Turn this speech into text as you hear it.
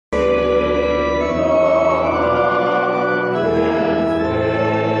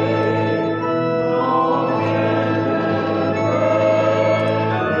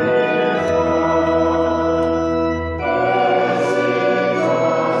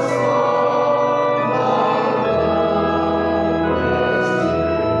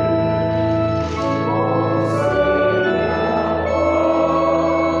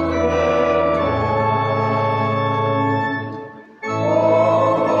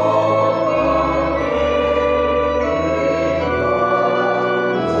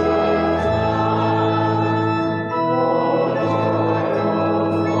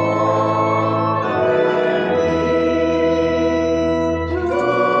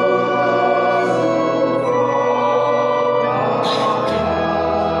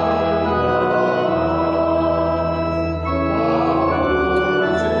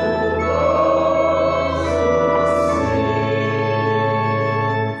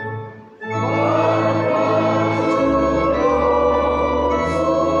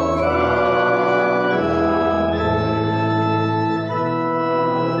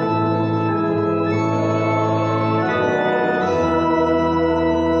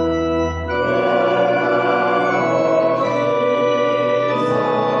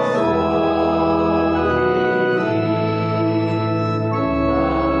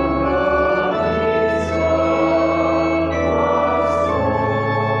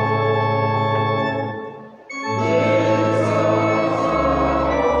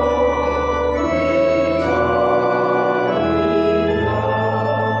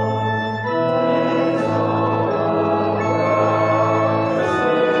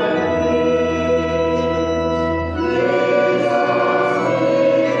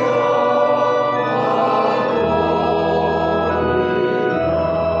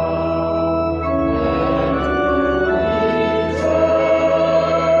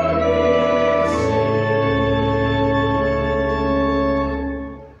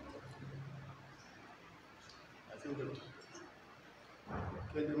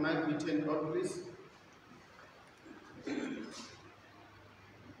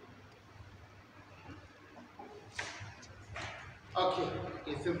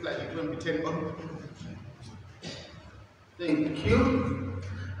seems like it won't be 10 on. Thank you.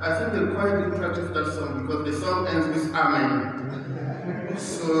 I think the choir didn't practice that song because the song ends with Amen.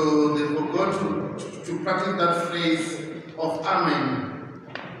 So they forgot to practice that phrase of Amen.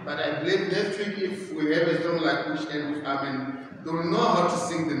 But I believe next week if we have a song like which ends with Amen, they will know how to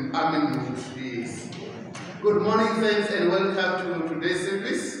sing the Amen note. Yes. Good morning, friends, and welcome to today's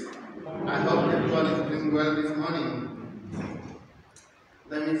service. I hope everyone is doing well this morning.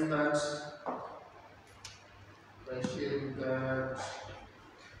 Let me start by sharing that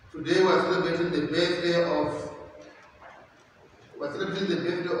today we're celebrating the birthday of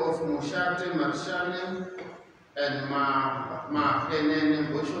Moshate Marshane and Ma Henene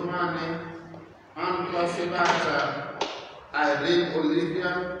Boshomane, Anpa Sebata, Irene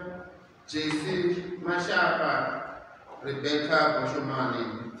Olivia, JC Mashapa, Rebecca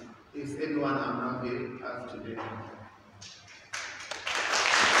Boshomane. Is anyone among you as today?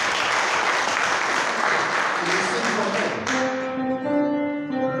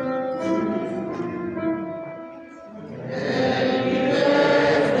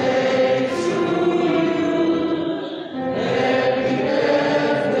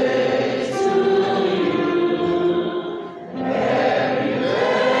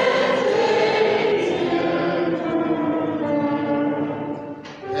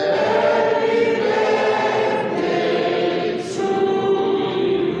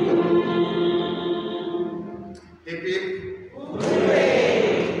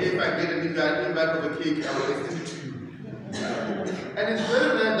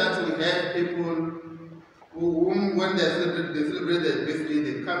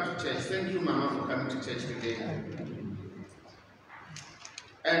 Thank you, Mama, for coming to church today.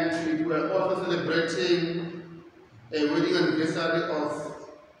 And we were also celebrating a wedding anniversary of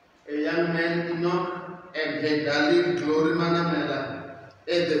a young man, Enoch, and her darling Glory Manamela,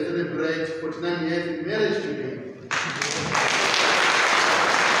 as they celebrate 49 years in marriage today.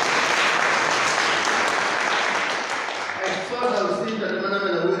 I thought I was seeing that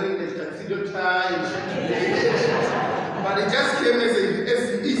Manamela wearing a tuxedo tie and shirt today, but it just came as it is.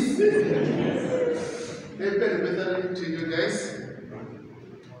 Happy anniversary to you guys.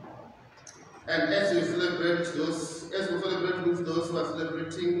 And as we celebrate with those who are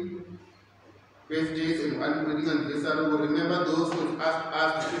celebrating birthdays and wedding anniversary, we remember those who have asked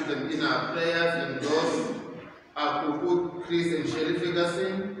us to keep them in our prayers, and those are Kuku Chris and Sherry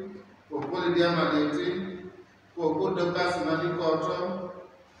Ferguson, Kuku Lydia Maleti, Kuku Dokas Malikoto,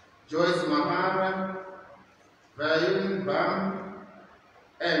 Joyce Mahara, Rayun Bam,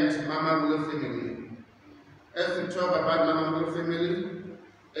 and Mama Bulo family. As we talk about Mama Bulo family,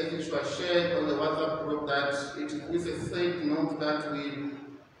 as it was shared on the WhatsApp group, that it is a sad note that we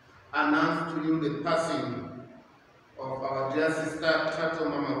announce to you the passing of our dear sister Tato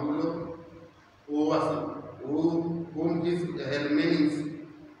Mama Bulo, whom her remains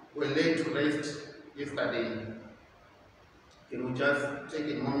were laid to rest yesterday. Can we just take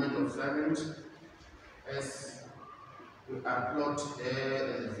a moment of silence as we applaud her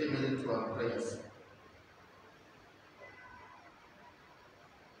and the family to our prayers.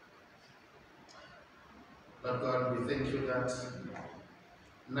 Lord God, we thank you that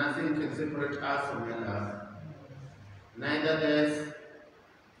nothing can separate us from your love. Neither death,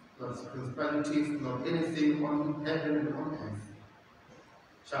 nor principalities, nor anything on heaven and on earth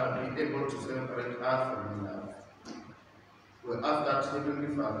shall be able to separate us from your love. We ask that,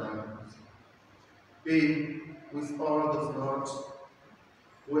 Heavenly Father, be with all those, Lord,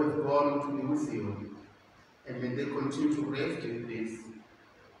 who have gone to be with you, and may they continue to rest in peace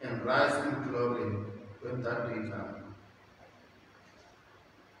and rise in glory when that day comes.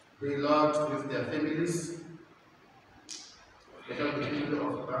 Be, Lord, with their families, especially the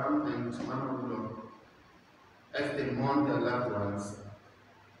people of Bam and Manamulo, as they mourn their loved ones.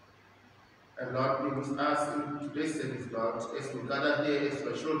 And Lord, be with us in today's service, Lord, as we gather here as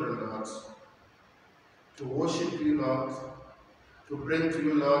your children, Lord, to worship you, Lord, to bring to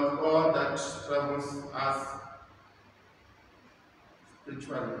you, Lord, all that troubles us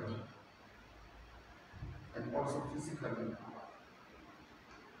spiritually and also physically.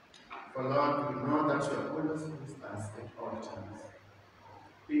 For Lord, we know that you are always with us at all times.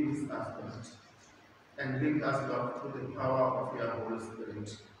 Be with us, Lord, and lead us, Lord, through the power of your Holy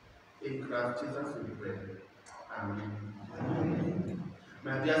Spirit. In Christ Jesus we pray. Amen. Amen.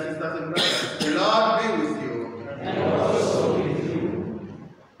 My dear sisters and brothers, the Lord be with you. And also with you.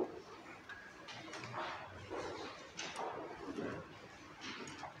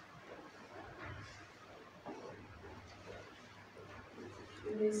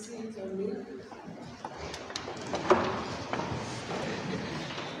 You may sit on me.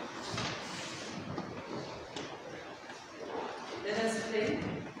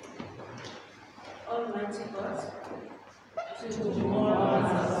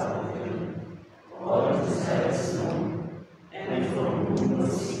 no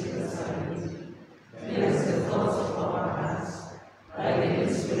secret society. Cleanse the thoughts of our hearts by the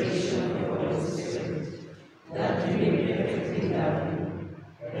inspiration of the Holy Spirit, that we may perfectly love you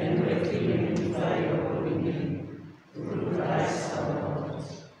and greatly magnify your holy name, through Christ our Lord.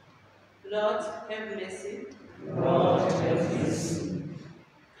 Lord, have mercy. Lord, have mercy.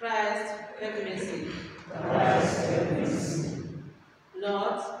 Christ, have mercy. Christ, have mercy.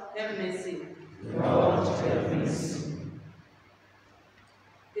 Lord, have mercy. Lord, have mercy.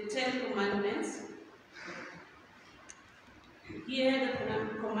 The Ten Commandments. Hear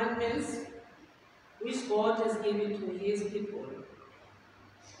the commandments which God has given to his people,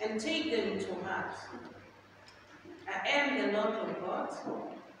 and take them to heart. I am the Lord your God.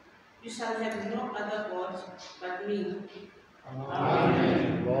 You shall have no other God but me.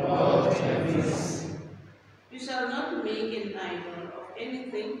 Amen. Lord, have mercy. You shall not make an idol of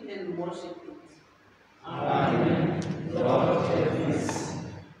anything and worship it. Amen. Lord, have mercy.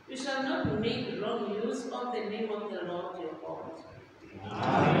 You shall not make wrong use of the name of the Lord your God.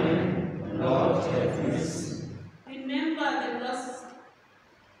 Amen. Lord, have mercy. Remember the last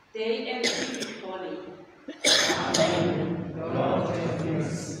day and keep it holy. Amen. Lord, have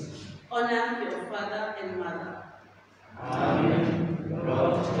mercy. Honor your father and mother. Amen.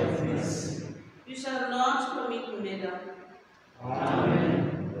 Lord, have mercy. You shall not commit murder.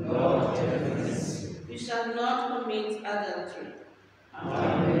 Amen. Lord, have mercy. You shall not commit adultery.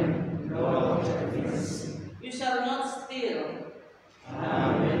 Amen. Lord, have mercy. You shall not steal.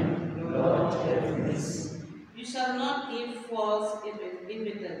 Amen. Lord, have mercy. You shall not give false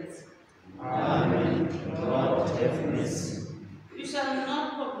evidence. Amen. Lord, have mercy. You shall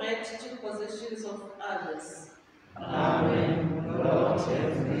not covet the possessions of others. Amen. Lord,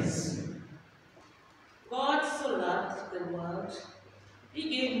 have mercy. God so loved the world, he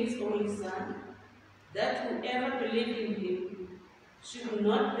gave his only Son, that whoever believes in him should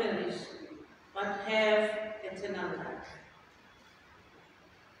not perish, but have eternal life.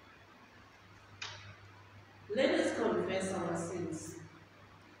 Let us confess our sins,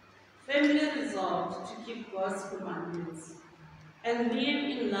 firmly resolved to keep God's commandments, and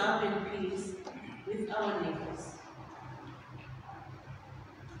live in love and peace with our neighbors.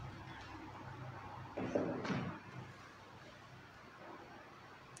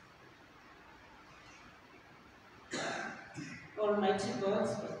 Almighty God,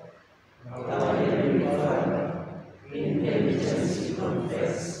 Our Heavenly Father, in penitence we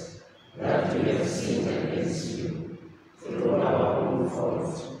confess that we have sinned against you through our own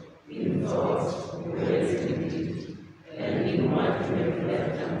fault, in thought, words, and deed, and in what we have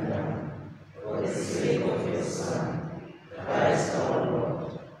left undone. For the sake of your Son, Christ our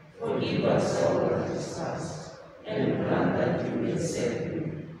Lord, forgive us all our trespasses, and grant that we may serve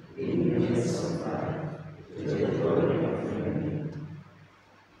you in newness of life, to the glory of your name.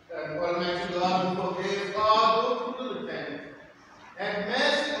 And Almighty God, who forgives all those who repent, have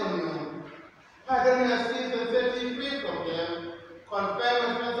mercy on you, pardon your sins and set you free from them, confirm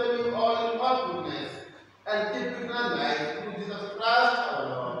and strengthen you all in all goodness, and keep you in life through Jesus Christ our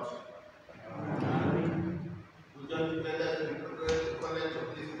Lord. Amen. We join together in the college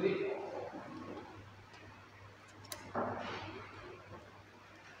of this week.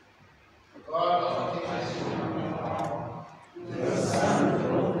 God of Your Son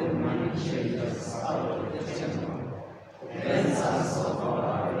broke the money changers out of the temple. Cleanse us of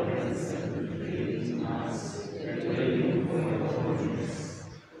our arrogance and create in us a dwelling for your holiness.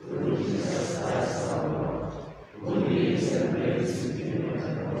 Through Jesus Christ our Lord, who lives and reigns with you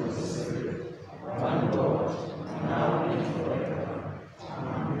in the Holy Spirit, one God, now and forever.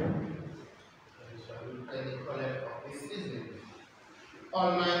 Amen. the collect of this season.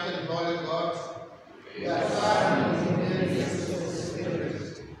 Almighty and holy God, your Son is in the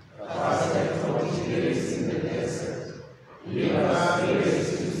Spirit, Fasted 40 days in the desert, give us grace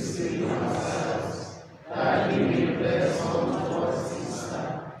to discipline ourselves, that we may press on towards Easter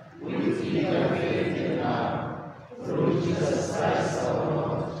with eager faith and love, through Jesus Christ our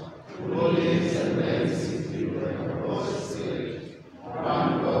Lord, who lives and reigns with you and the Holy Spirit,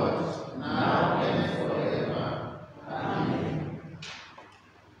 one God, now and forever. Amen.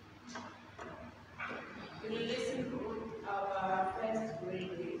 We will listen to our first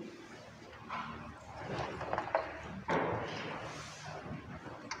reading.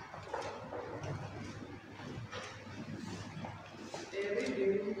 A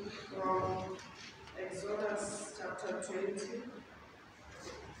reading from Exodus chapter 20.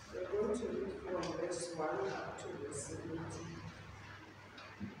 We're going to read from verse 1 up to verse 17.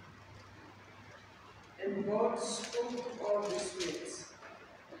 And God spoke all these words.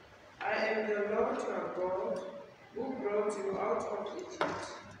 I am the Lord your God, who brought you out of Egypt,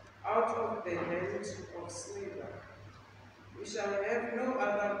 out of the land of slavery. You shall have no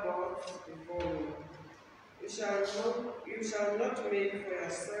other gods before me. You shall not make for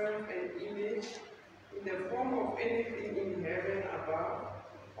yourself an image in the form of anything in heaven above,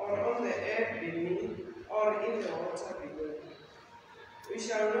 or on the earth beneath, or in the water below. You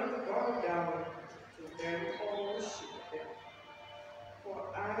shall not bow down to them or worship them.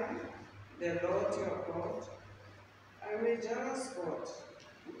 For I, the Lord your God, I am a jealous God,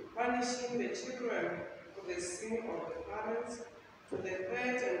 punishing the children for the sin of the parents to the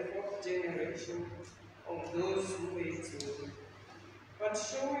third and fourth generation of those who hate me, but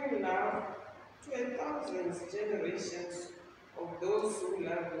showing love to 1,000 generations of those who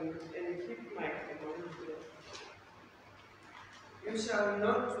love me and keep my commandments. You shall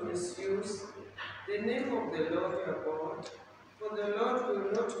not misuse the name of the Lord your God, for the Lord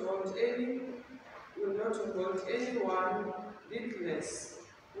will not want anyone guiltless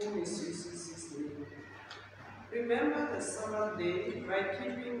who misuses his name. Remember the Sabbath day by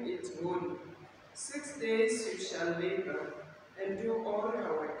keeping it holy. 6 days you shall labor and do all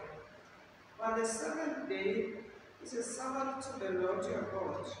your work. But the seventh day is a Sabbath to the Lord your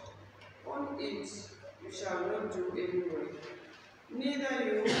God. On it you shall not do any work, neither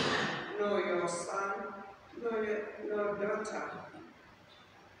you, nor your son, nor daughter,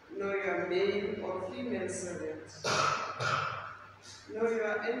 nor your male or female servant, nor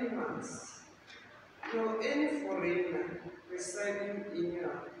your animals, nor any foreigner residing in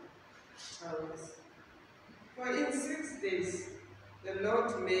your house. For in 6 days the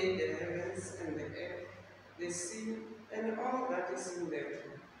Lord made the heavens and the earth, the sea, and all that is in them.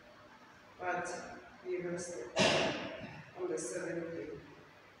 But he rested on the seventh day.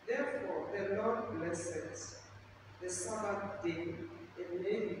 Therefore the Lord blessed the Sabbath day and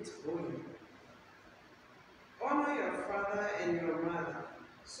made it holy. Honor your father and your mother,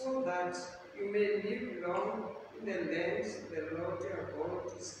 so that you may live long in the land the Lord your God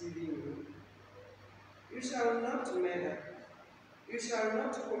is giving you. You shall not murder. You shall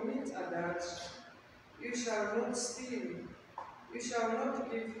not commit adultery. You shall not steal. You shall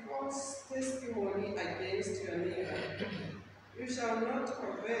not give false testimony against your neighbor. You shall not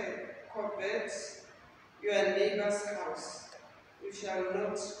covet your neighbor's house. You shall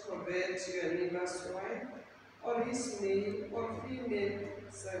not covet your neighbor's wife, or his male or female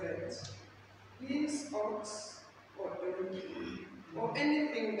servant, his ox or donkey, or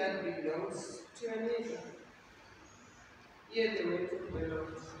anything that belongs to your neighbor. Hear the word of the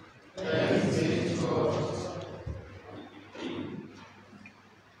Lord. Thanks be to God.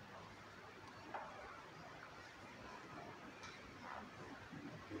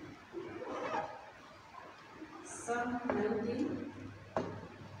 Psalm 19.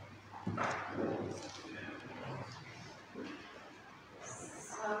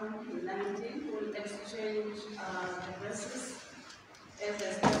 Psalm 19 will exchange the verses as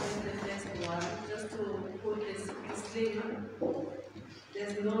I started the first one, just to put this disclaimer.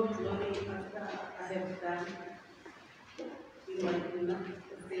 There's no glory after I have done. You might not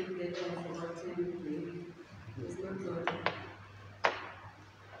think that I have forgotten me. There's no glory.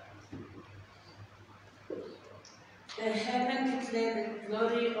 The heaven declared the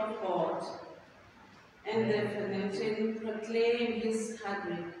glory of God, and the firmament proclaim his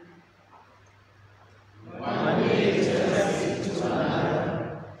handiwork. One day turns into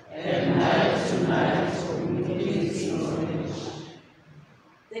another, and night to night communicates knowledge.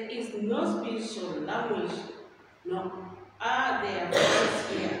 There is no speech or language, nor are there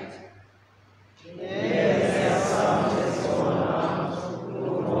voices yet. Their sound has gone out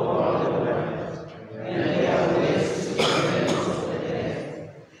through all the world, and their ways to the ends of the earth.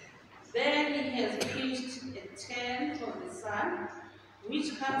 Then he has pitched a tent for the sun, which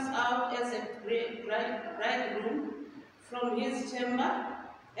comes out as a bridegroom from his chamber,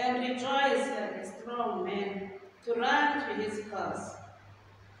 and rejoices like a strong man to run to his house.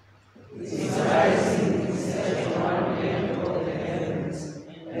 His rising is at one end of the heavens,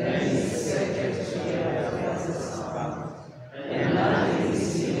 and his second to the presence above, and nothing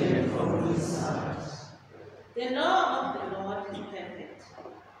is hidden from his sight. The law of the Lord is perfect,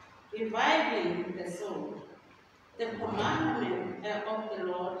 reviving the soul. The commandment of the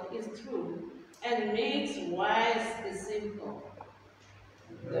Lord is true, and makes wise the simple.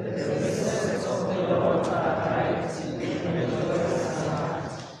 The precepts of the Lord are right, and joyous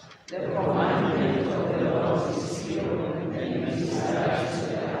heart. The commandment of the Lord is pure, and is right to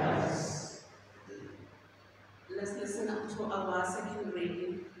the eyes. Let's listen up to our second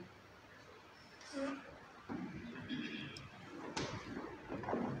reading.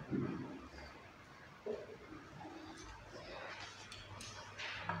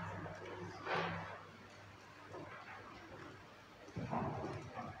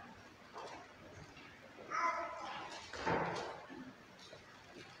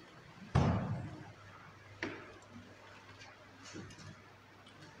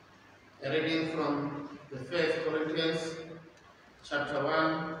 A reading from the 1 Corinthians chapter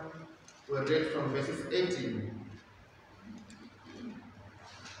 1, we read from verses 18.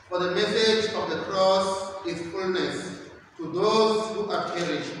 For the message of the cross is fullness to those who are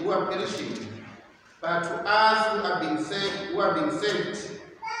perishing, but to us who are being saved,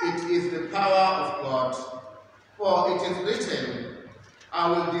 it is the power of God. For it is written, I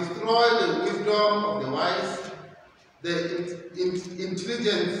will destroy the wisdom of the wise, the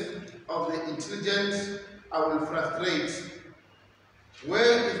intelligence of the intelligent I will frustrate.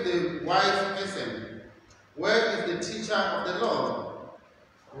 Where is the wise person? Where is the teacher of the law?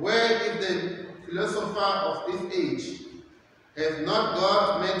 Where is the philosopher of this age? Has not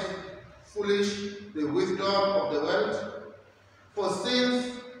God made foolish the wisdom of the world? For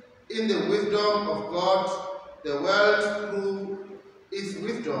since in the wisdom of God the world through its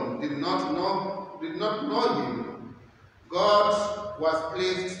wisdom did not know him, God was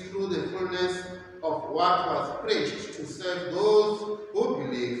pleased through the fullness of what was preached to save those who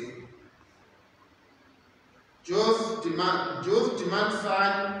believe. Jews demand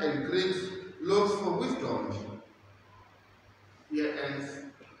sign and Greeks looks for wisdom. Here ends.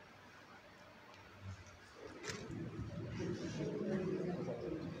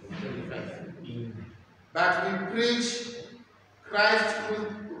 But we preach Christ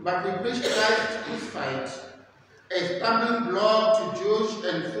crucified, a stumbling block to Jews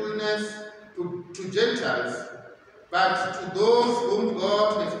and fullness to Gentiles, but to those whom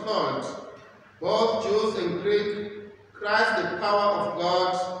God has called, both Jews and Greek, Christ the power of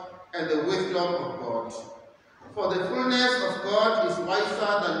God and the wisdom of God. For the fullness of God is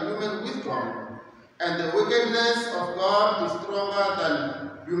wiser than human wisdom, and the wickedness of God is stronger than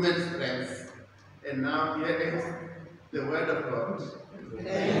human strength. And now here is the word of God.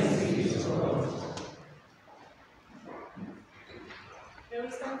 Thanks be to God. May we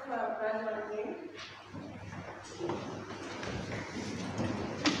stand for our prayer again?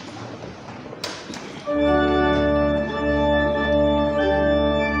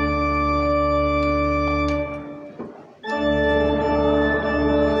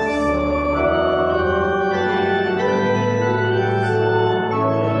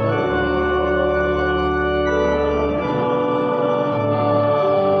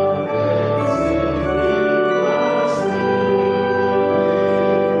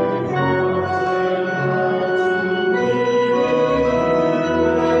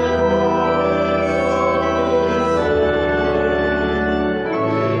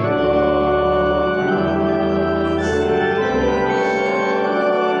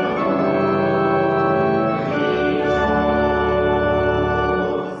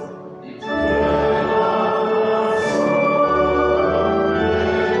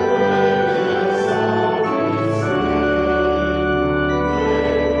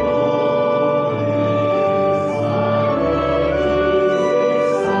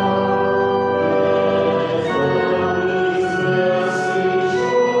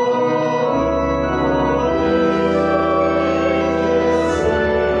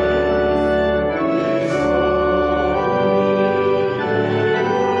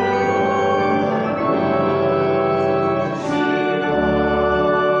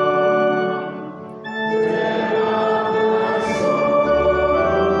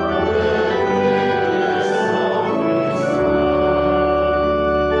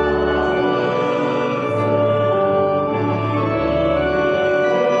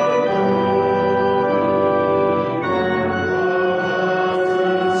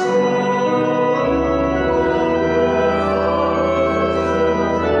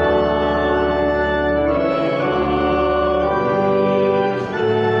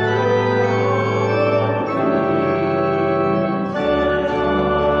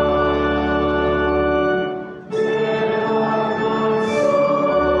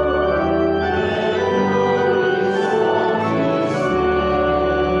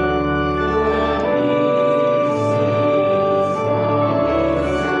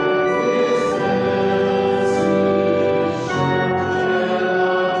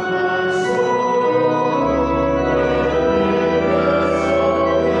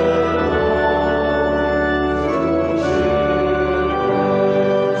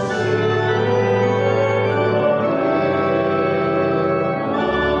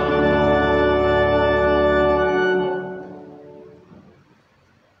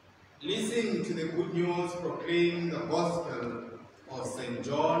 Listen to the good news proclaiming the gospel of St.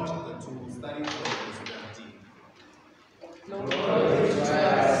 John chapter 2, starting from verse 13. Glory to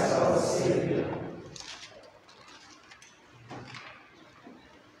Christ our Savior.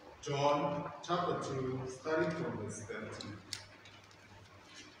 John chapter 2, starting from verse 13.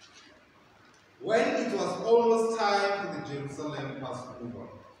 When it was almost time for the Jerusalem Passover,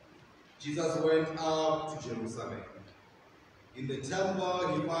 Jesus went up to Jerusalem. In the temple,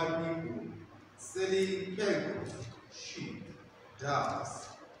 he found people selling pigeons, sheep, doves,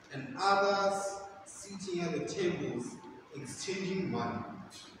 and others sitting at the tables exchanging money.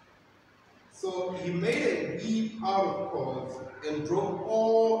 So he made a whip out of cords and drove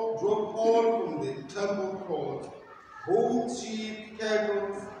all from the temple court, gold, sheep,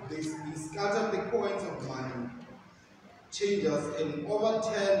 pigeons. They scattered the coins of money, changers, and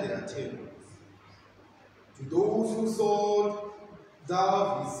overturned their tables. To those who sold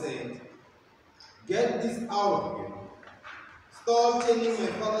dove, he said, "Get this out of here. Stop turning my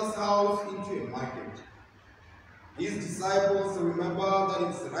father's house into a market." His disciples remember that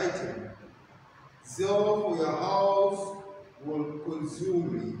it's written, "Zeal for your house will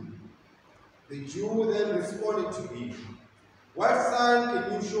consume me." The Jew then responded to him, "What sign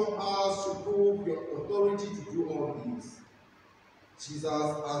can you show us to prove your authority to do all this?" Jesus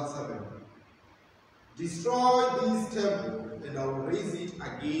answered them, "Destroy this temple, and I will raise it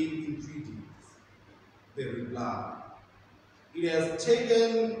again in 3 days." They replied, "It has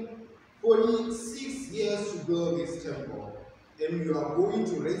taken 46 years to build this temple, and you are going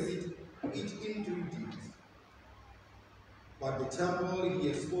to raise it in 3 days." But the temple he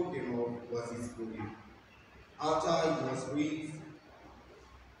had spoken of was his body. After he was raised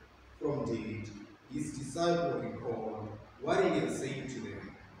from dead, his disciples recalled what he had said to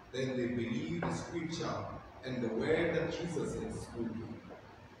them. Then they believed the scripture and the word that Jesus had spoken.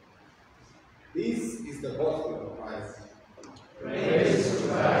 This is the gospel of Christ. Praise to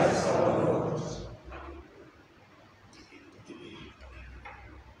Christ our Lord.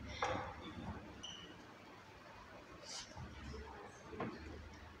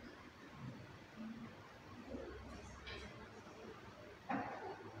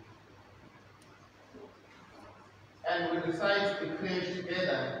 And we recite the creed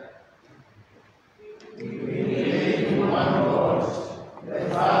together. We believe in one Lord, the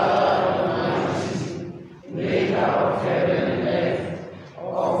Father Almighty, maker of heaven and earth, of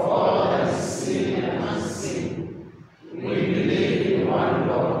all that is seen and unseen. We believe in one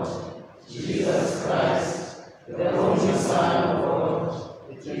Lord, Jesus Christ, the only Son of God,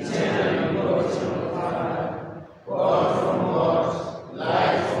 eternally begotten of the Father, God from God,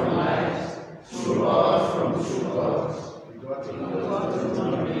 light from light, true God from true God, begotten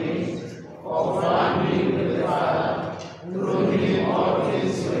from being, of one being with the Father, through him all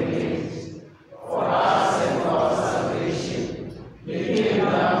things were made. For us and for our salvation, he came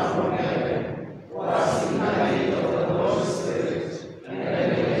down from heaven, was incarnate of the Holy Spirit, and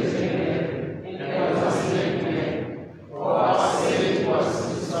elevated in heaven, and was made man. For our sake was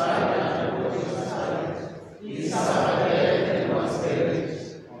crucified and was crucified. He suffered death and was buried.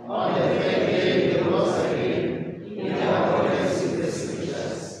 On the third day he rose again, in accordance with the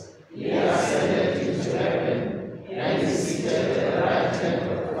Scriptures. He ascended into heaven, and is seated at the right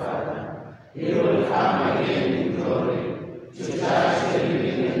hand of the Father. He will come again in glory, to judge the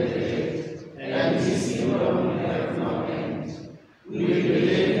living and the dead, and his kingdom will have no end. We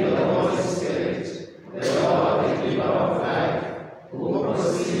believe in the Holy Spirit, the Lord, the giver of life, who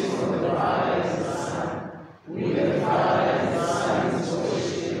proceeds from the Father and the Son, with the Father and the Son is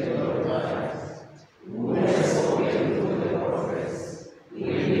worshipped and glorified, who has spoken through the prophets. We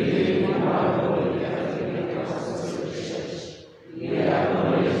believe in one holy Catholic Apostolic Church. We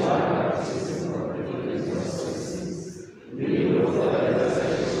acknowledge one baptism for the forgiveness of sins. We look for the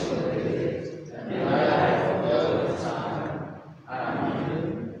resurrection of the dead and the life of the other time.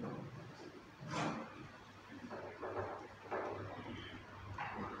 Amen.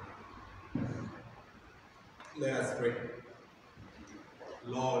 Let us pray.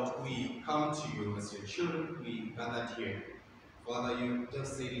 Lord, we come to you as your children. We gathered here. Father, you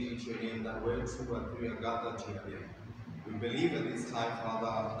just said it into your name that where 2 or 3 are gathered together. We believe at this time,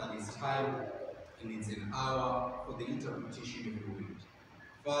 Father, that it's time and it's an hour for the interpretation of your word.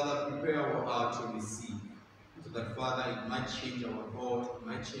 Father, prepare our heart to receive, so that, Father, it might change our thought, it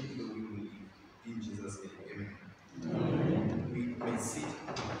might change the way we live. In Jesus' name, amen. We may sit.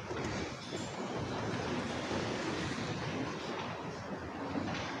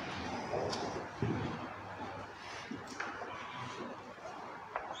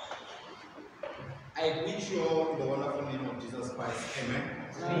 I greet you all in the wonderful name of Jesus Christ. Amen.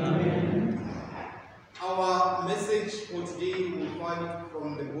 Amen. Our message for today we will find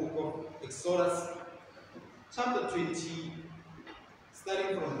from the book of Exodus, chapter 20,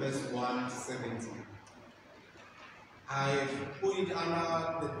 starting from verse 1 to 17. I've put it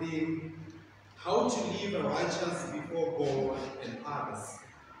under the theme, how to live righteous before God and others.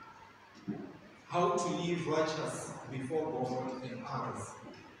 how to live righteous before God and others.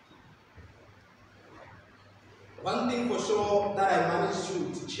 One thing for sure that I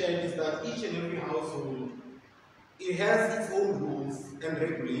managed to check is that each and every household, it has its own rules and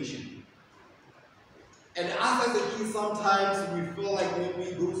regulation. And us as a kid, sometimes we feel like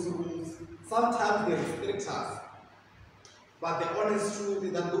maybe those rules, sometimes they restrict us. But the honest truth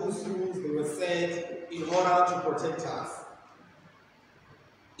is that those rules, they were set in order to protect us.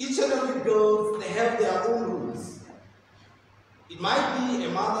 Each and every girl, they have their own rules. It might be a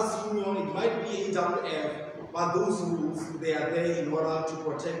mother's union, it might be AWF, but those rules, they are there in order to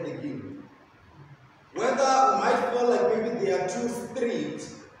protect the girl. Whether we might feel like maybe they are too strict,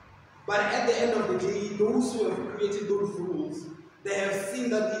 but at the end of the day, those who have created those rules, they have seen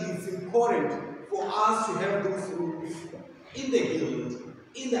that it is important for us to have those rules in the guild,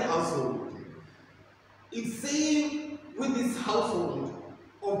 in the household. It's same with this household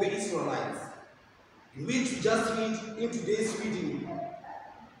of the Israelites, in which we just read in today's reading.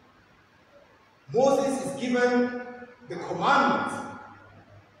 Moses is given the commandments.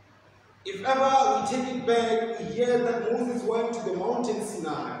 If ever we take it back, we hear that Moses went to the mountain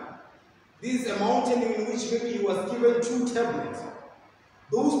Sinai. This is a mountain in which maybe he was given 2 tablets.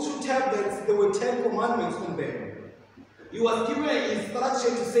 Those 2 tablets, there were 10 commandments on them. He was given an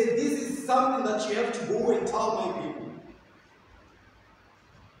instruction to say, this is something that you have to go and tell my people.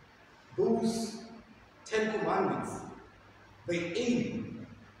 Those 10 commandments, the aim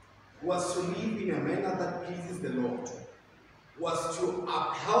was to live in a manner that pleases the Lord, was to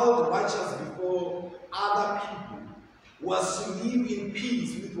uphold righteousness before other people, was to live in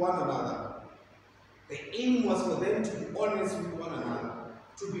peace with one another. The aim was for them to be honest with one another,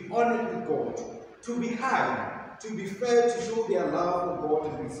 to be honest with God, to be kind, to be fair, to show their love for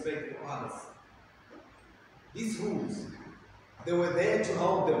God and respect for others. These rules, they were there to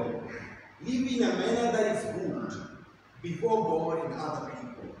help them live in a manner that is good before God and other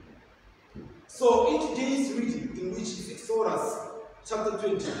people. So in today's reading, in which is Exodus chapter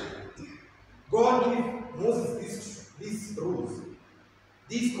 20, God gave Moses these rules,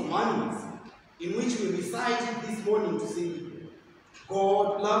 these commandments, in which we recited this morning to say,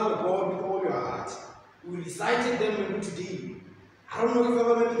 God, love your God with all your heart. We recited them maybe today. I don't know if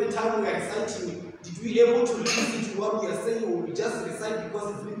ever maybe the time we are reciting, did we able to listen to what we are saying, or we just recite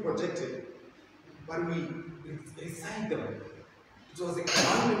because it's been projected? But we recite them. It was a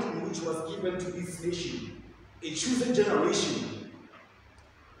commandment in which was given to this nation, a chosen generation.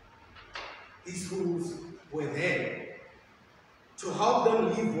 These rules were there to help them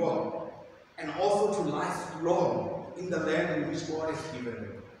live well and also to last long in the land in which God has given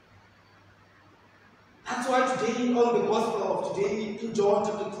them. That's why today, on the Gospel of today, in John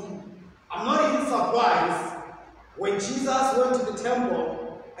chapter 2, I'm not even surprised when Jesus went to the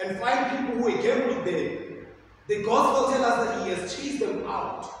temple and find people who were gambling there. The Gospel tells us that he has chased them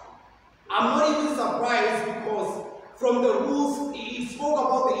out. I'm not even surprised because from the rules, he spoke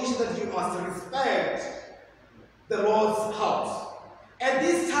about the issue that you must respect the Lord's house. At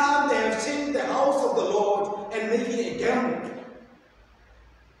this time, they have changed the house of the Lord and made it a gamble.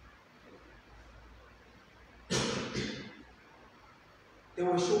 They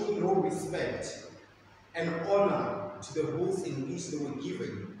were showing no respect and honor to the rules in which they were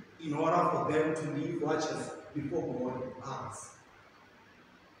given in order for them to live righteous before God and others.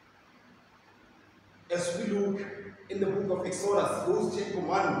 As we look in the book of Exodus, those 10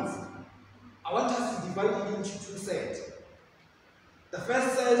 commandments, I want us to divide it into 2 sets. The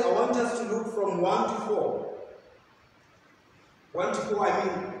first set, I want us to look from 1 to 4. 1 to 4, I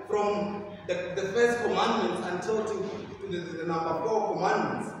mean from the first commandment until to the number 4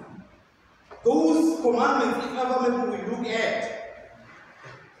 commandments. Those commandments, if ever maybe we look at,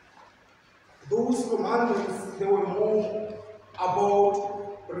 those commandments, they were more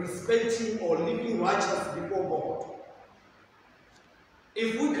about respecting or living righteous before God.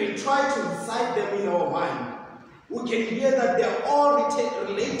 If we can try to recite them in our mind, we can hear that they are all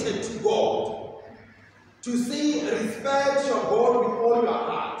related to God. To say, respect your God with all your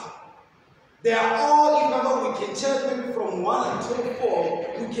heart. They are all, if ever we can check maybe from 1 until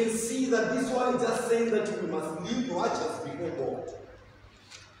 4, we can see that this one is just saying that we must live righteous before God.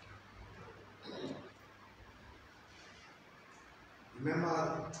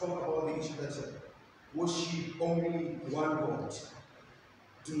 Remember, talk about the issue that worship only one God.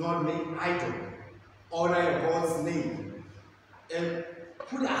 Do not make idol. Honor God's name. And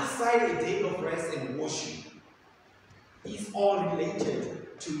put aside a day of rest and worship. It's all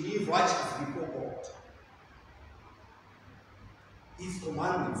related to live righteous before God. These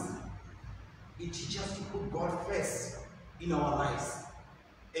commandments, it teaches us to put God first in our lives.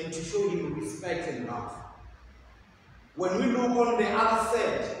 and to show him respect and love. When we look on the other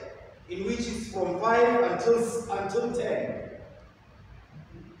side, in which is from 5 until 10,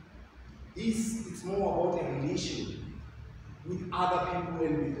 this is more about a relation with other people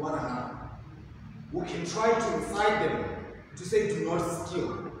and with one another. We can try to incite them to say, do not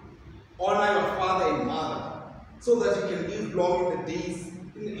steal, honor your father and mother, so that you can live long in the days,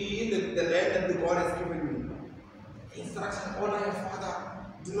 in the land that God has given you. The instruction, honor your father,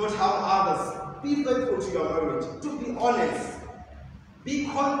 do not harm others, be faithful to your marriage, to be honest, be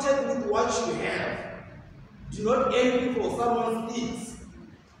content with what you have, do not envy for someone's things.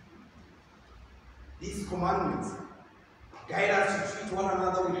 These commandments guide us to treat one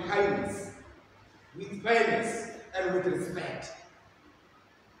another with kindness, with fairness, and with respect.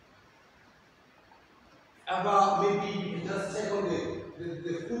 Ever maybe you just take on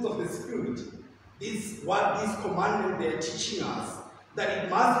the fruit of the Spirit. This is what these commandments they are teaching us, that it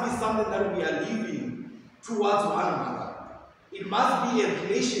must be something that we are living towards one another. It must be a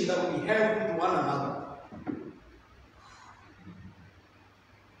relation that we have with one another.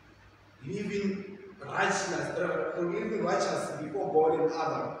 Living righteous before God and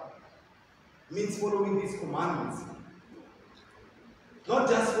others means following these commandments. Not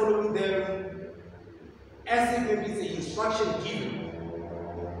just following them as if maybe it's an instruction given,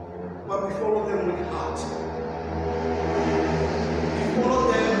 but we follow them with heart. We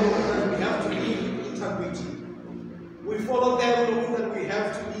follow them knowing that we have to live with integrity. We follow them knowing that we have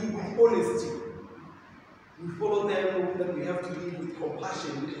to live with honesty. We follow them knowing that we have to live with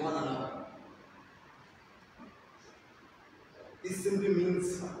compassion with one another. This simply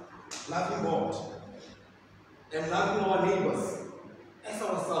means loving God and loving our neighbors as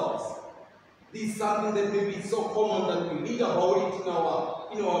ourselves. This is something that maybe is so common that we read about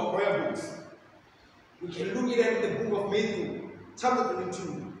it in our prayer books. We can look at it in the book of Matthew, chapter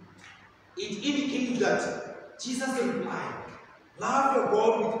 22. It indicates that Jesus replied, love your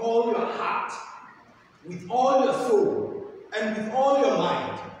God with all your heart, with all your soul, and with all your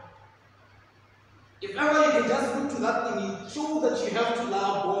mind. If ever you can just look to that thing, it shows that you have to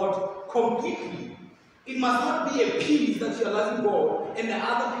love God completely. It must not be a piece that you are loving God and the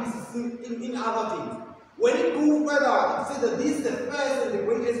other pieces in other things. When it goes further, it says that this is the first and the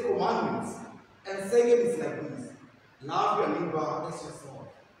greatest commandments. And second is like this: love your neighbor as yourself.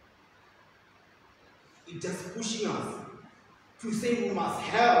 It's just pushing us to say we must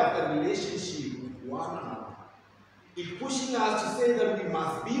have a relationship with one another. It's pushing us to say that we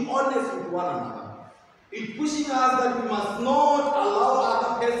must be honest with one another. It's pushing us that we must not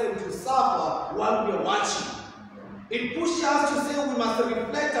allow other person to suffer while we are watching. It pushes us to say we must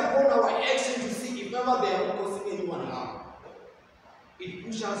reflect upon our action to see if ever they are not causing anyone harm. It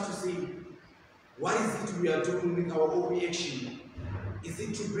pushes us to say, what is it we are doing with our own action? Is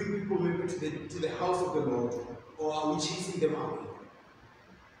it to bring people maybe to the house of the Lord, or are we chasing them away?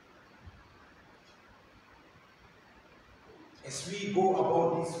 As we go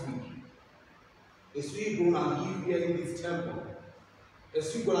about this week, as we go and live here in this temple,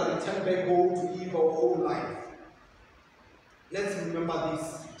 as we go and return back home to live our own life, let's remember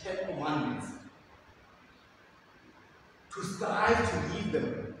these 10 commandments. To strive to live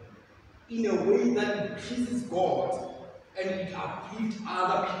them in a way that it pleases God and it uplifts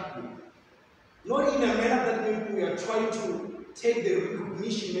other people. Not in a manner that maybe we are trying to take the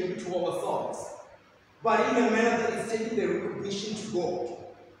recognition maybe to ourselves, but in a manner that is taking the recognition to God.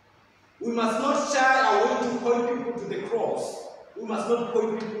 We must not shy away to point people to the cross. We must not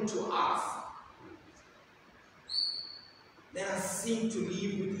point people to us. Let us seek to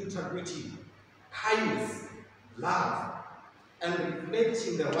live with integrity, kindness, love, and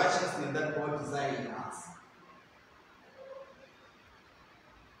reflecting the righteousness that God desires in us.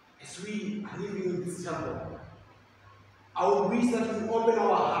 As we are living in this temple, I would wish that we open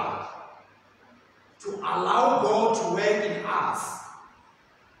our heart to allow God to work in us,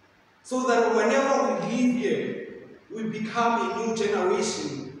 so that whenever we live here, we become a new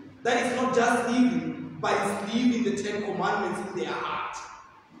generation that is not just living, but is living the 10 commandments in their heart.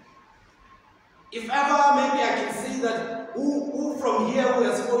 If ever maybe I can say that who from here who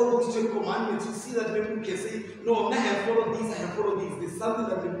has followed these 10 commandments, you see that maybe we can say, no, I have followed this, I have followed this. There's something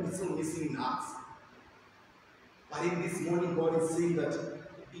that maybe is still missing in us. But in this morning, God is saying that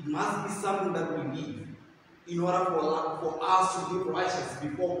it must be something that we live in order for us to live righteous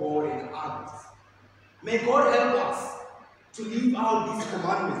before God and others. May God help us to live out these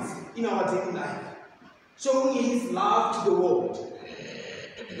commandments in our daily life, showing His love to the world.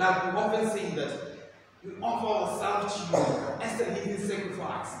 Like we often say that we offer ourselves to you as a living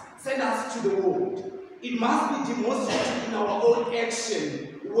sacrifice. Send us to the world. It must be demonstrated in our own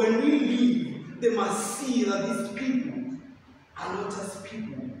action when we leave, they must see that these people are not just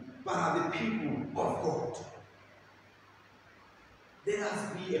people, but are the people of God. Let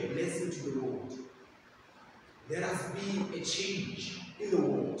us be a blessing to the world. Let us be a change in the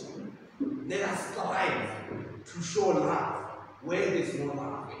world. Let us strive to show love where there is no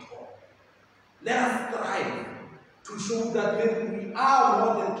love at all. Let us strive to show that maybe we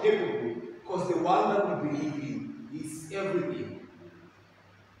are more than capable, because the one that we believe in is everything.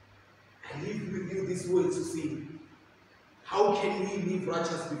 I leave with you this word to see, how can we live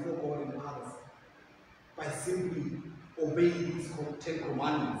righteous before God and others? By simply obeying these 10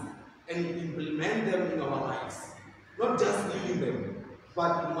 commandments and implement them in our lives. Not just living them,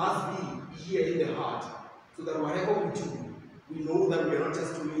 but it must be here in the heart, so that whatever we do, we know that we are not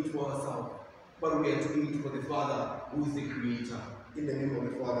just doing it for ourselves, but we are doing it for the Father, who is the Creator. In the name of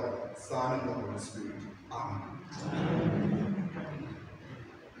the Father, Son, and the Holy Spirit. Amen.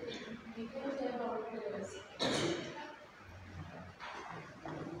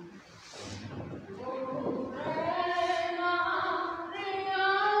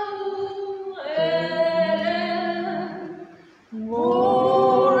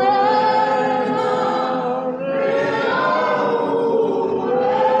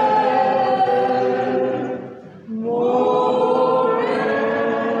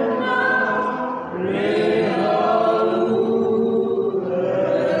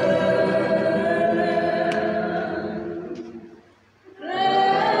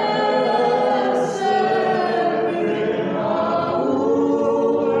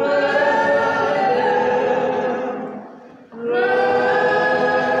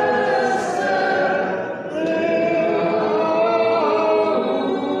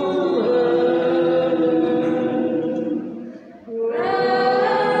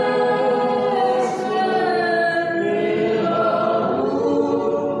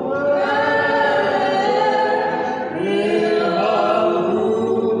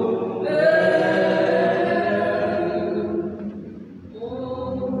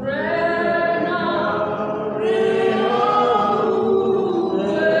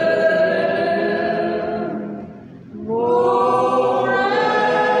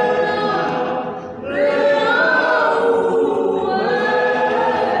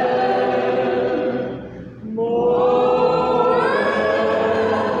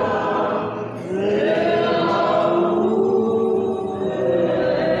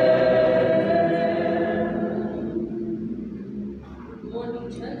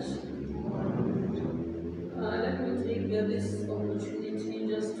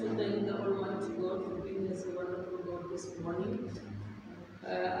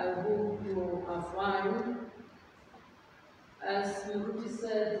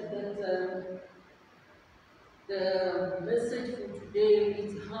 The message for today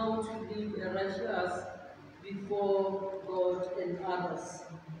is how to live righteous before God and others.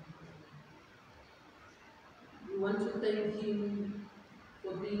 We want to thank Him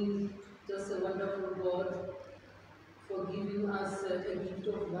for being just a wonderful God, for giving us a gift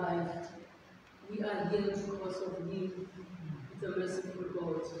of life. We are here because of Him. He's a merciful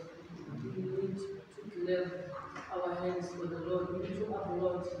God. We need to clap our hands for the Lord. We need to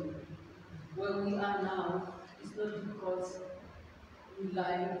applaud Him. Where we are now, it's not because we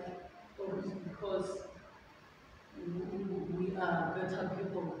like or it's because we are better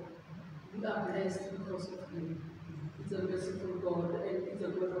people. We are blessed because of Him. It's a merciful God and it's a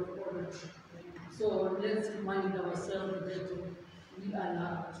God of honor. So let's remind ourselves that we are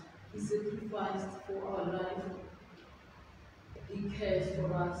loved. He sacrificed for our life. He cares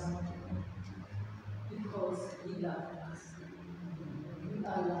for us because He loved us. We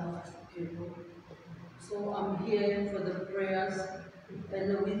are loved people. So I'm here for the prayers,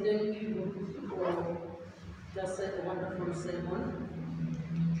 and we thank you for just a wonderful sermon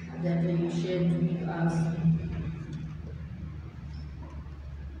that you shared with us.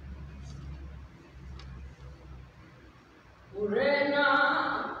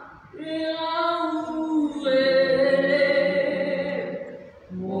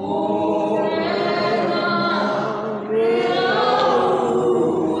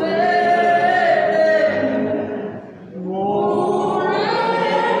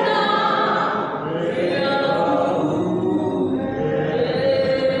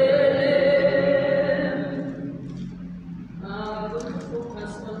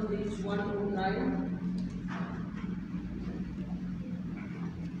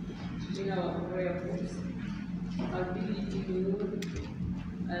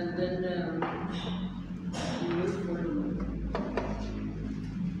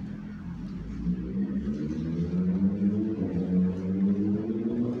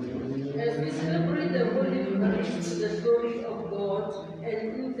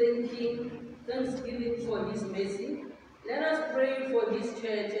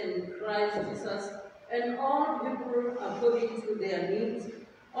 in Christ Jesus, and all people according to their needs.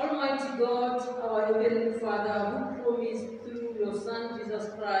 Almighty God, our Heavenly Father, who promised through your Son Jesus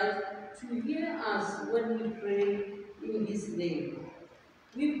Christ to hear us when we pray in his name.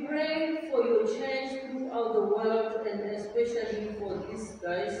 We pray for your church throughout the world, and especially for this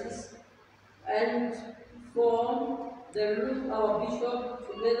diocese, and for our bishop,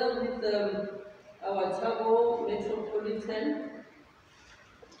 together with our Tabo Metropolitan.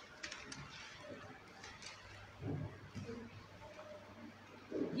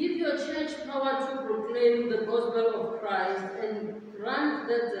 Give your church power to proclaim the gospel of Christ, and grant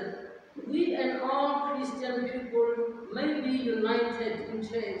that we and all Christian people may be united in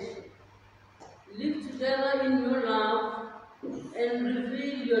church, live together in your love, and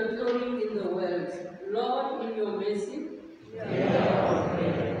reveal your glory in the world. Lord, in your mercy,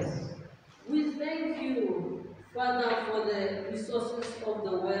 we thank you, Father, for the resources of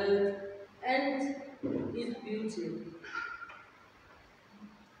the world and its beauty.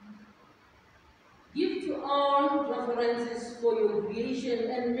 Give to all references for your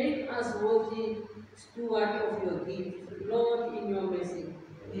creation and make us worthy steward of your gift. Lord, in your mercy.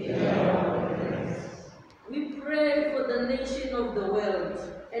 We pray for the nation of the world,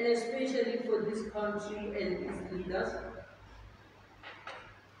 and especially for this country and its leaders.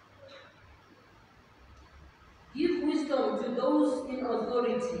 Give wisdom to those in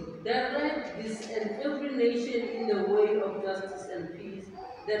authority. Direct this and every nation in the way of justice and peace,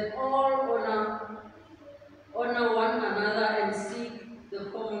 that all honor one another and seek the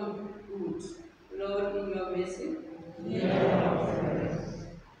common good. Lord, in your mercy.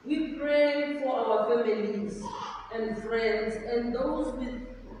 We pray for our families and friends and those with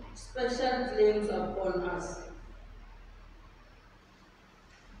special claims upon us.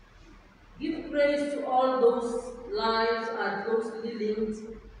 Give grace to all those lives are closely linked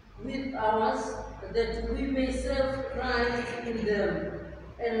with ours, that we may serve Christ in them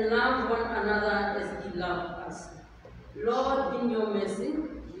and love one another as he loved us. Lord, in your mercy.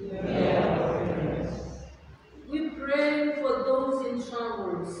 We pray for those in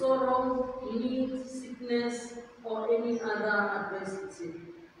trouble, sorrow, need, sickness, or any other adversity.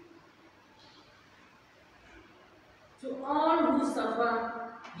 To all who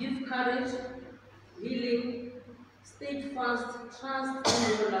suffer, give courage, healing, steadfast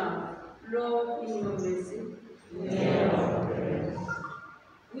trust in your love. Lord, in your mercy.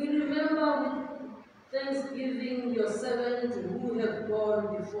 We remember with thanksgiving your servants who have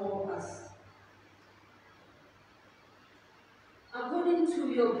gone before us. According to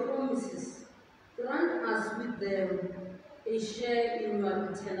your promises, grant us with them a share in your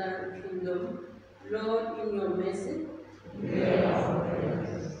eternal kingdom. Lord, in your mercy.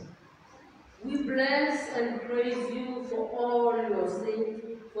 We bless and praise you for all your saints,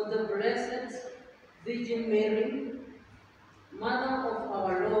 for the Blessed Virgin Mary, Mother of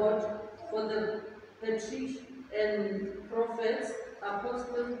our Lord, for the patriarchs and prophets,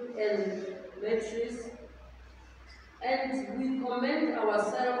 apostles and martyrs, and we commend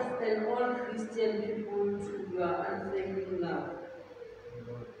ourselves and all Christian people to your unfailing love.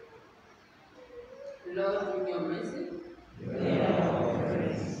 Lord, in your mercy.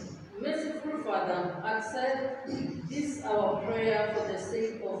 Merciful Father, accept this our prayer for the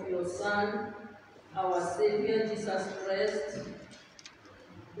sake of your Son, our Savior Jesus Christ.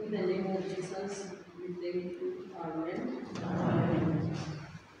 In the name of Jesus, we thank you. Amen. Amen.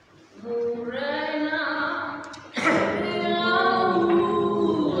 Morena,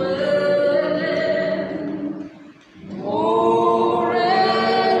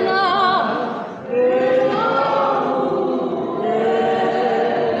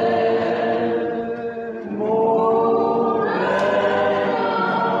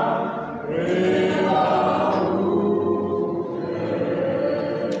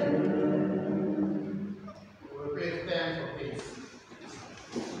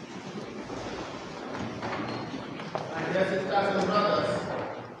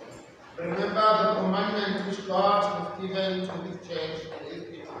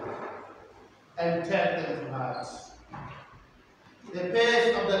 and take them to heart. The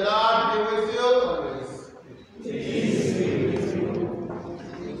peace of the Lord be with you always. Peace be with you.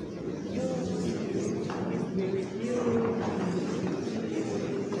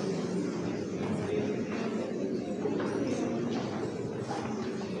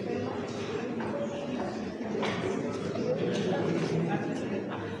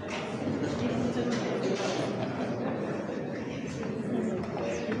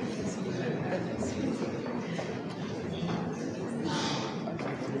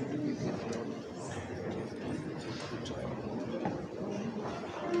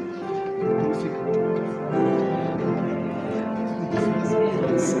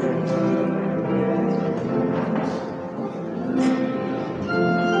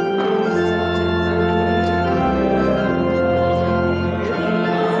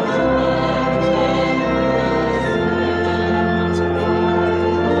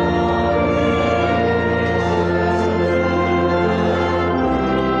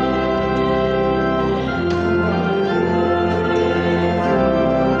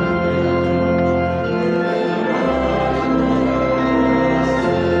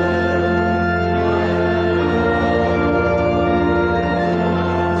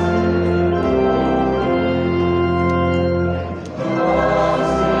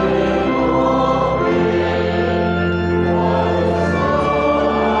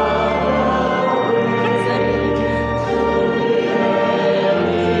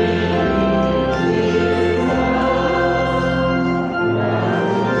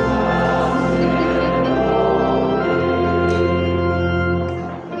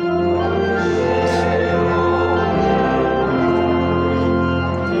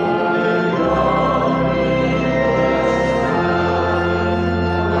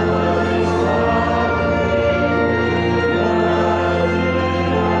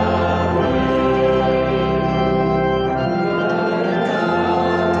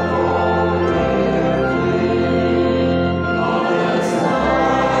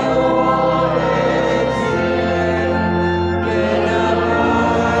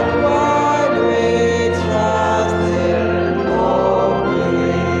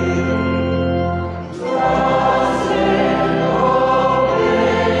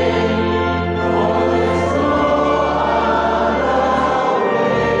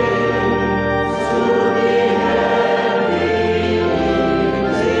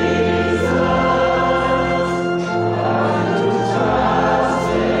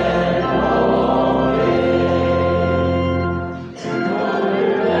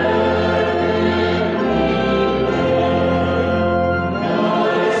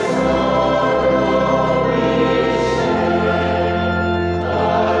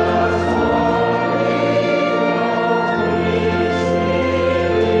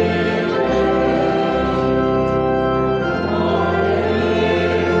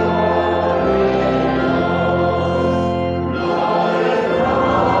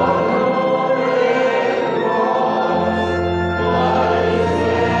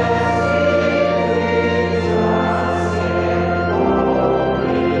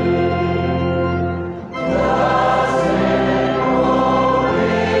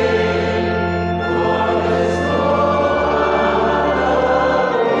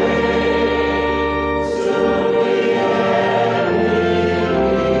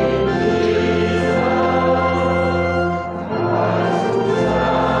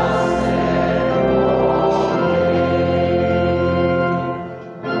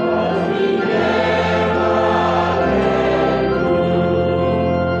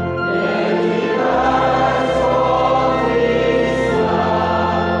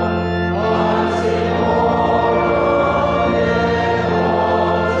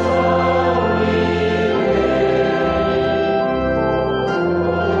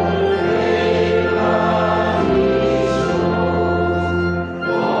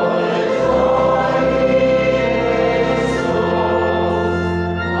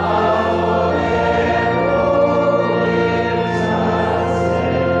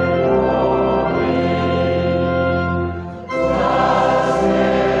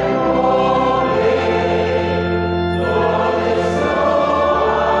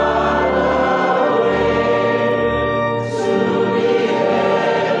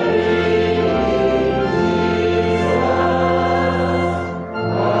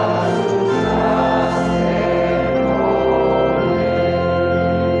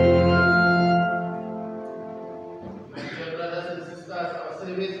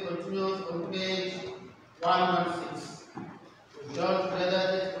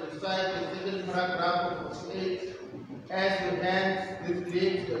 paragraph 48, as we hand this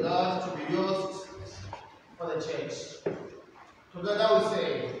gift to the Lord to be used for the church. Together we say,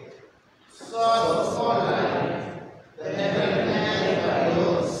 Source of all life, the heaven and the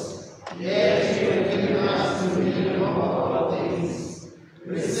yours, yet you have given us to be of all things.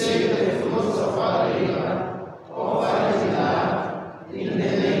 Receive the fruits of our labor, offered in love, in the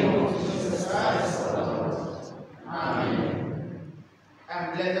name of Jesus Christ our Lord. Amen.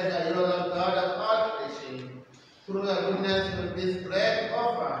 And blessed are you, Lord God of all creation, through the goodness of this bread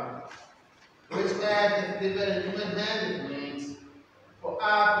offered, which God has given human hand is made, for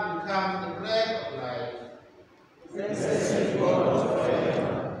us to become the bread of life. Blessed God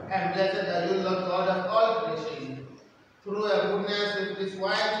forever. And blessed are you, Lord God of all creation, through your goodness with this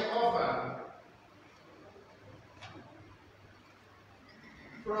wine to offer,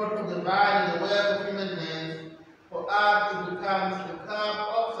 fruit of the vine and the work of human hands, for us to become the cup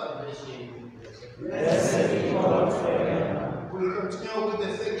of salvation. Blessed God forever. We continue with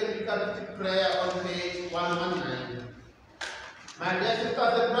the second Eucharistic prayer on page 119. My dear sisters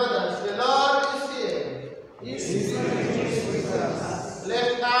and brothers, the Lord is here. His Spirit is with us.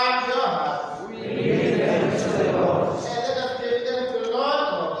 Lift up your hearts. We give them to the Lord. And let us give them to the Lord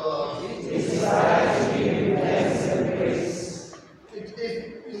our God. It is right to give him thanks and praise. It is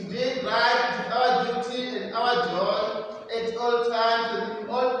indeed right, it is our duty and our joy at all times and in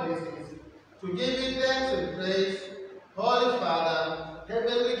all places to give you thanks and praise, Holy Father,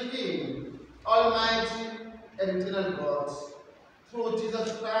 Heavenly King, Almighty and eternal God, through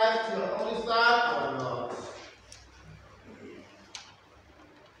Jesus Christ, your only Son, our Lord.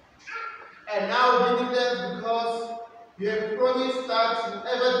 And now we give thanks because you have promised that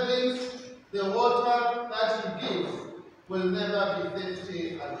whoever drinks the water that you give will never be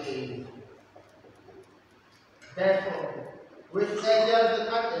thirsty again. Therefore, with angels and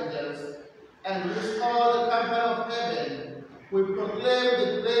archangels, and with all the company of heaven, we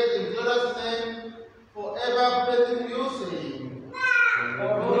proclaim the great and glorious name, forever praising you, saying,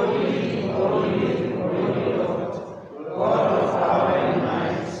 Holy, holy, holy Lord, God of power and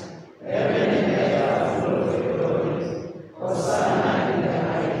might, heaven and earth are full of your glory. Hosanna in the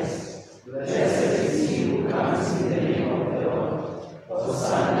highest. Blessed is he who comes in the name of the Lord.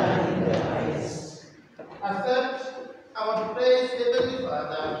 Hosanna in the highest. Accept our praise, Heavenly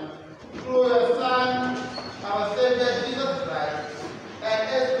Father, through your Son, our Savior Jesus Christ, and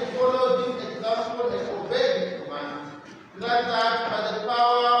as we follow this example and obey this command, grant that by the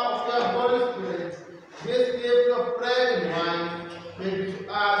power of your Holy Spirit, this gift of bread and wine may be to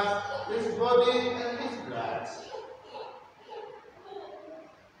us his body and his blood.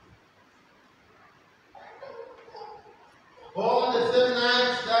 On the same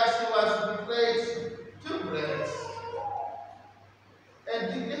night that she was betrayed, took bread,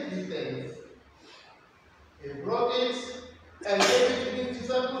 and he gave these things. He broke it and gave it to his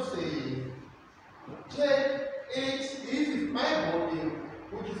disciples, saying, Take it, this is my body,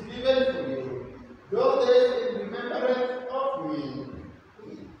 which is given for you. Do this in remembrance of me.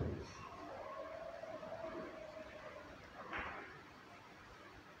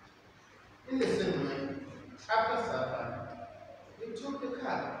 In the same way, after supper, he took the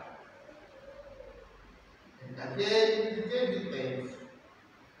cup, and again he gave the thanks,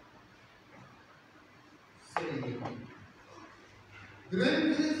 saying,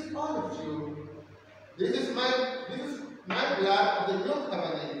 Drink this, all of you. This is my blood of the new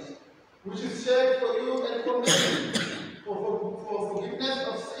covenant, which is shed for you and for many, for forgiveness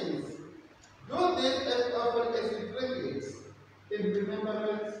of sins. Do this as often as you drink it, in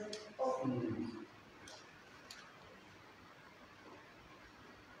remembrance of me.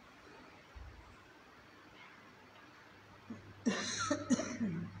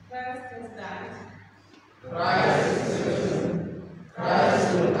 Christ has died. Christ is risen.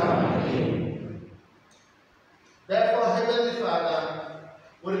 Christ will come again. Therefore, Heavenly Father,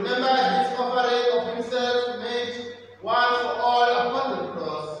 we remember his offering of himself made once for all upon the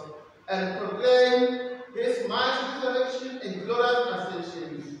cross, and proclaim his mighty resurrection and glorious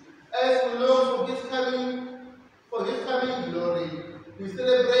ascension. As we look for his coming glory, we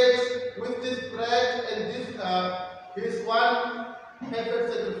celebrate with this bread and this cup his one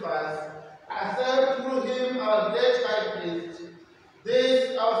perfect sacrifice. Accept through him our great high priest,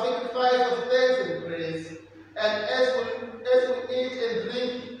 this our sacrifice of thanks and praise. And as we eat and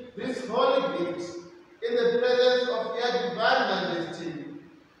drink this holy gift in the presence of your divine majesty,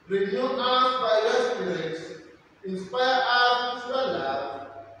 renew us by your Spirit, inspire us with your love,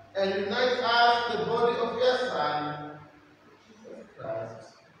 and unite us to the body of your Son, Jesus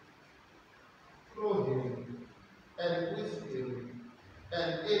Christ. Through him, and with him,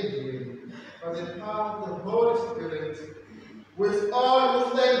 and in him, by the power of the Holy Spirit, with all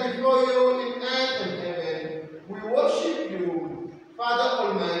who stand before you in earth and heaven, we worship you, Father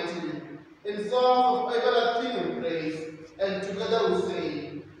Almighty, in songs of everlasting praise, and together we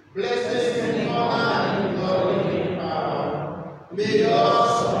say, blessed and honor and glory and power, be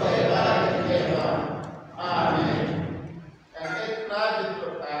yours forever and ever. Amen. And as Christ is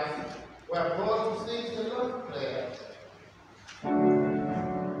for us, we are called to sing the Lord's Prayer.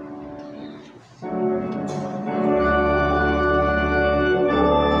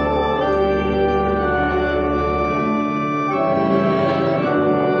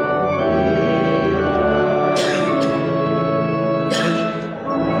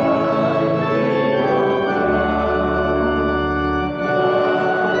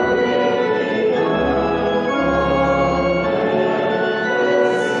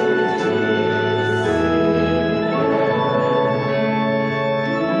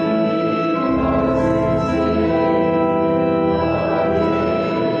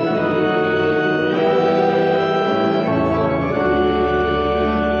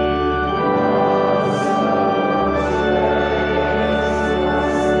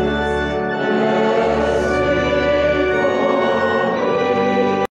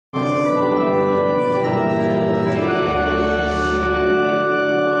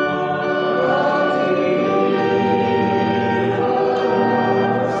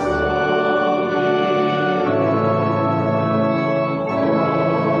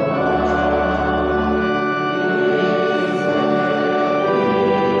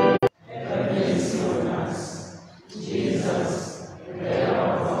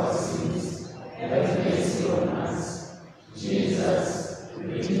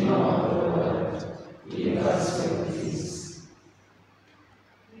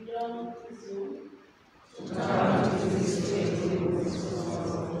 To come to this table